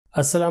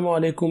السلام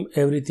علیکم،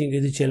 every thing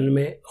easy channel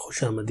میں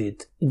خوش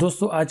آمدید۔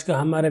 دوستو، آج کا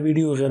ہمارا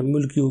ویڈیو غیر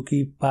ملکیوں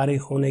کی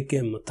فارغ ہونے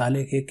کے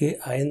متعلق ہے کہ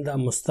آئندہ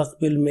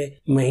مستقبل میں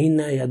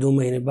مہینہ یا 2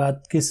 مہینے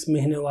بعد کس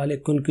مہینے والے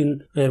کن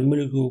غیر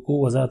ملکیوں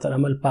کو وزارت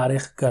العمل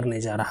فارغ کرنے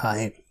جا رہا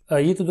ہے۔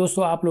 یہ تو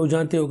دوستو آپ لوگ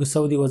جانتے ہو کہ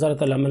سعودی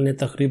وزارت العمل نے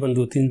تقریباً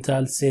 2-3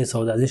 سال سے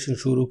سودائزیشن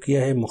شروع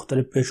کیا ہے۔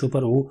 مختلف پیشوں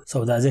پر وہ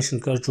سودائزیشن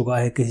کر چکا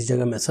ہے، کسی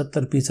جگہ میں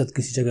 70%،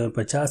 کسی جگہ میں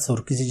 50% اور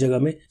کسی جگہ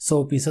میں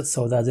 100%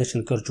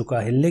 سودائزیشن کر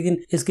چکا ہے۔ لیکن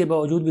اس کے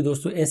باوجود بھی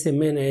دوستو ایسے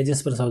مہینے ہیں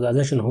جس پر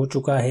سودائزیشن ہو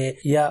چکا ہے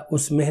یا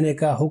اس مہینے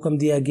کا حکم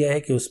دیا گیا ہے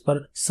کہ اس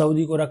پر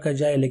سعودی کو رکھا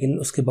جائے، لیکن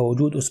اس کے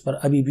باوجود اس پر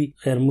ابھی بھی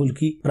غیر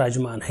ملکی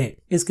براجمان ہے۔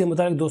 اس کے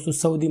متعلق دوستو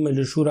سعودی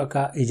مجلس شورا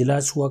کا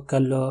اجلاس ہوا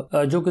کل،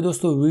 جو کہ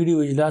دوستو ویڈیو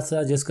اجلاس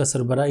تھا، جس کا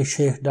سربراہی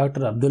شیخ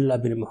ڈاکٹر عبداللہ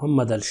بن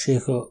محمد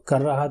الشیخ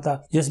کر رہا تھا،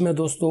 جس میں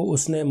دوستو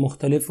اس نے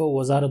مختلف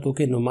وزارتوں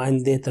کے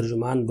نمائندے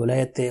ترجمان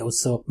بلائے تھے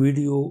اس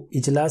ویڈیو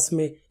اجلاس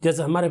میں۔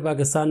 جیسے ہمارے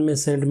پاکستان میں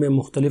سینٹ میں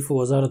مختلف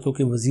وزارتوں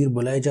کے وزیر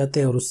بلائے جاتے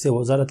ہیں اور اس سے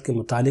وزارت کے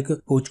متعلق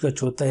پوچھ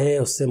گچھ ہوتا ہے،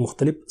 اس سے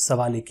مختلف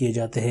سوال کیے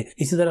جاتے ہیں۔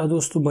 اسی طرح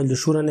دوستو مجلس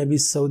شورا نے بھی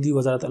سعودی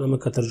وزارت العمل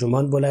کا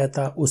ترجمان بلایا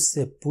تھا، اس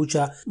سے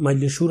پوچھا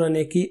مجلس شورا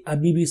نے کہ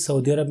ابھی بھی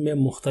سعودی عرب میں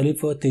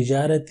مختلف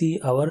تجارتی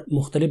اور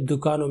مختلف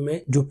دکانوں میں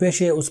جو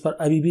پیشے ہے اس پر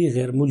ابھی بھی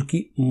غیر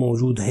ملکی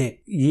موجود ہے،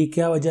 یہ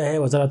کیا وجہ ہے،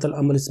 وزارت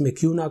العمل اس میں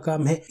کیوں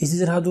ناکام ہے۔ اسی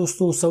طرح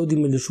دوستو سعودی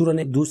مجلس شورا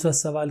نے دوسرا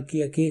سوال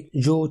کیا کہ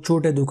جو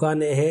چھوٹے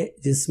دکانیں ہیں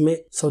جس میں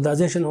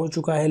سودائزیشن ہو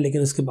چکا ہے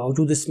لیکن اس کے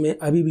باوجود اس میں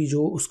ابھی بھی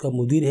جو اس کا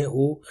مدیر ہے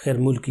وہ غیر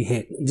ملکی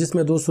ہے، جس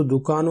میں دوستو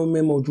دکانوں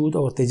میں موجود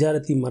اور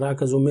تجارتی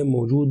مراکزوں میں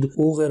موجود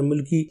وہ غیر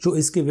ملکی جو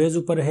اس کے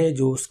ویزو پر ہے،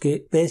 جو اس کے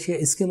پیشے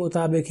اس کے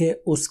مطابق ہے،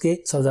 اس کے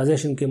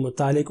سودائزیشن کے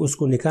متعلق اس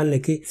کو نکالنے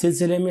کے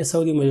سلسلے میں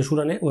سعودی مجلس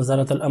شورا نے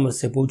وزارت العمل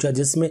سے پوچھا،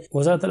 جس میں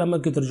وزارت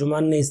العمل کے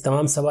ترجمان نے اس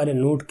تمام سوال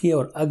نوٹ کیے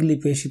اور اگلی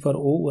پیشی پر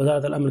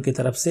وزارت العمل کی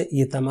طرف سے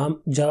یہ تمام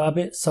جواب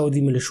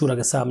سعودی مجلس شورا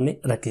کے سامنے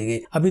رکھے گئے۔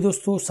 ابھی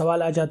دوستو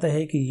سوال آ جاتا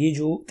ہے کہ یہ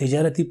جو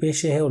تجارتی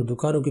پیشے ہیں اور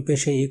دکانوں کے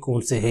پیشے یہ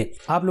کون سے ہیں۔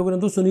 آپ لوگوں نے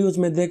دوستو نیوز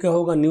میں دیکھا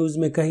ہوگا، نیوز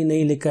میں کہیں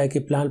نہیں لکھا ہے کہ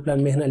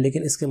پلان مہینہ،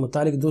 لیکن اس کے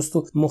متعلق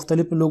دوستو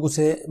مختلف لوگوں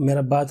سے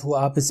میرا بات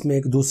ہوا، آپس میں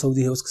 1-2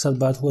 سعودی ہے اس کے ساتھ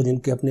بات ہوا جن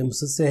کے اپنے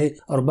مسئلے ہے،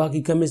 اور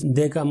باقی کم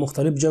دیکھا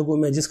مختلف جگہوں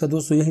میں، جس کا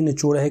دوستو یہی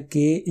نچوڑ ہے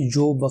کہ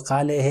جو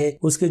بقالے ہے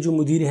اس کے جو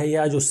مدیر ہے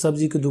یا جو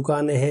سبزی کی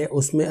دکانیں ہے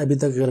اس میں ابھی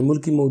تک غیر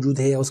ملکی موجود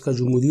ہے، یا اس کا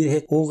جو مدیر ہے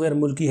وہ غیر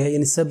ملکی ہے،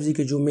 یعنی سبزی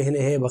کے جو مہینے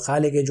ہیں،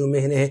 بقالے کے جو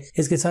مہینے ہیں،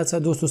 اس کے ساتھ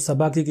ساتھ دوستو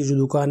سباکی کی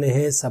جو دکانیں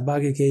ہیں،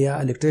 سباکی کے یا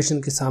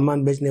الیکٹریشن کے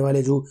سامان بیچنے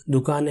والے جو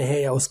دکانیں ہیں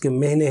یا اس کے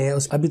مہینے ہیں،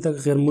 اس ابھی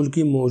تک غیر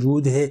ملکی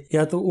موجود ہے،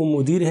 یا تو وہ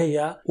مدیر ہے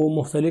یا وہ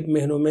مختلف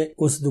مہینوں میں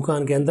اس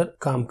دکان کے اندر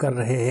کام کر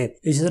رہے ہیں۔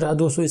 اسی طرح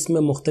دوستو اس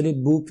میں مختلف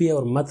بوفے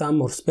اور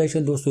مطعم اور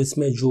اسپیشل دوستو اس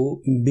میں جو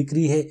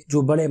بکری ہے،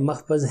 جو بڑے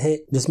مخبز ہے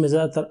جس میں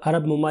زیادہ تر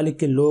عرب ممالک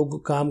کے لوگ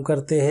کام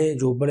کرتے ہیں،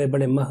 جو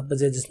بڑے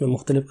مخبز ہے جس میں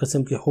مختلف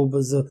قسم کے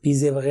خبز،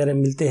 پیزے وغیرہ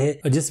ملتے ہیں،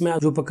 اور جس میں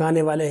جو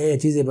پکانے والے ہیں،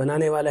 چیزیں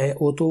بنانے والا ہے،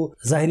 وہ تو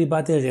ظاہری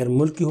بات ہے غیر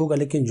ملکی ہوگا،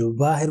 لیکن جو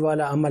باہر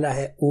والا عملہ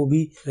ہے وہ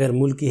بھی غیر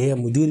ملکی ہے،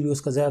 مدیر بھی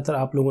اس کا زیادہ تر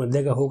آپ لوگوں نے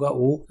دیکھا ہوگا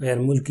وہ غیر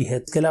ملکی ہے۔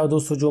 اس کے علاوہ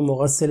دوستو جو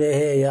مغسلے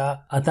ہیں یا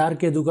عطار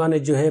کے دکانیں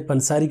جو ہے،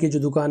 پنساری کے جو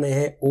دکانیں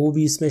ہیں وہ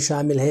بھی اس میں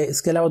شامل ہے۔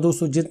 اس کے علاوہ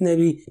دوستو جتنے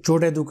بھی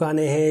چھوٹے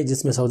دکانیں ہیں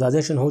جس میں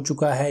سودائزیشن ہو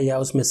چکا ہے یا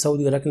اس میں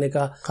سعودی رکھنے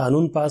کا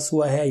قانون پاس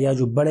ہوا ہے، یا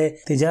جو بڑے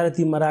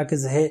تجارتی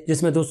مراکز ہے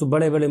جس میں دوستو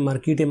بڑے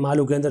مارکیٹیں،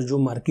 مالوں کے اندر جو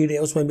مارکیٹ ہے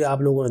اس میں بھی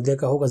آپ لوگوں نے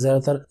دیکھا ہوگا زیادہ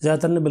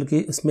تر نہیں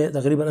بلکہ اس میں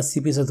تقریباً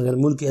 80% غیر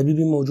ملکی ابھی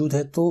بھی موجود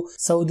ہے۔ تو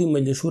سعودی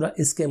مجلس شورا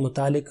اس کے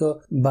متعلق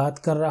بات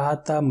کر رہا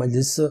تھا۔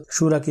 مجلس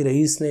شورا کی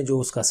رئیس نے، جو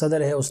اس کا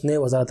صدر ہے، اس نے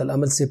وزارت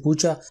العمل سے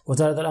پوچھا۔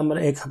 وزارت العمل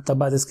 1 ہفتہ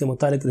بعد اس کے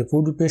متعلق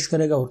رپورٹ بھی پیش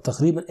کرے گا اور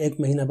تقریباً 1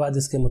 مہینہ بعد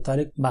اس کے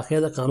متعلق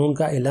باقاعدہ قانون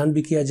کا اعلان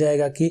بھی کیا جائے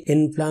گا کہ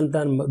ان پلان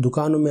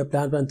دکانوں میں،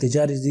 پلان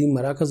تجارتی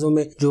مراکزوں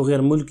میں جو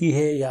غیر ملکی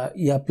ہے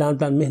یا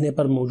پلان مہینے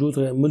پر موجود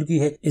غیر ملکی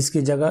ہے، اس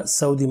کی جگہ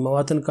سعودی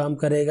مواطن کام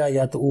کرے گا،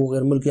 یا تو وہ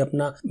غیر ملکی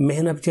اپنا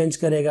مہینہ چینج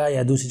کرے گا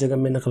یا دوسری جگہ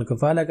میں نقل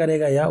کفالہ کرے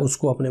گا یا اس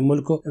کو اپنے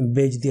ملک کو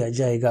بیچ دیا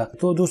جائے گا۔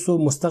 تو دوستو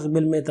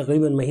مستقبل میں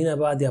تقریباً مہینہ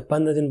بعد یا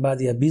 15 دن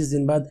بعد یا 20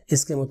 دن بعد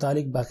اس کے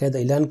متعلق باقاعدہ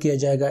اعلان کیا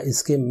جائے گا،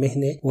 اس کے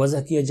مہینے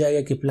وضع کیا جائے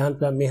گا کہ پلان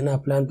مہینہ،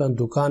 پلان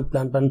دکان،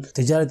 پلان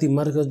تجارتی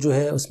مرکز جو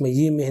ہے اس میں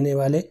یہ مہینے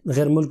والے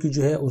غیر ملکی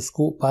جو ہے اس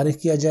کو فارغ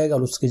کیا جائے گا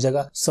اور اس کی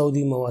جگہ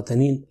سعودی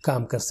مواطنین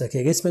کام کر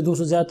سکے گا۔ اس میں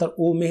دوستو زیادہ تر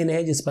وہ مہینے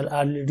ہیں جس پر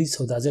آلریڈی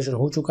سودائزیشن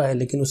ہو چکا ہے،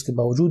 لیکن اس کے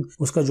باوجود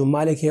اس کا جو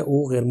مالک ہے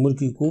وہ غیر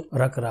ملکی کو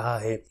رکھ رہا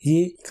ہے۔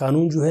 یہ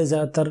قانون جو ہے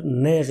زیادہ تر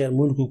نئے غیر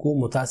ملکی کو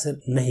متاثر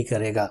نہیں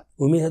کرے گا۔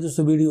 امید ہے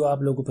دوستو ویڈیو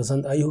آپ لوگوں کو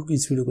پسند آئی ہوگی،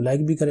 اس ویڈیو کو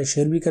لائک بھی کریں،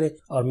 شیئر بھی کریں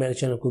اور میرے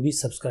چینل کو بھی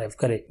سبسکرائب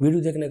کریں۔ ویڈیو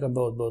دیکھنے کا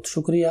بہت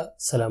شکریہ۔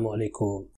 السلام علیکم۔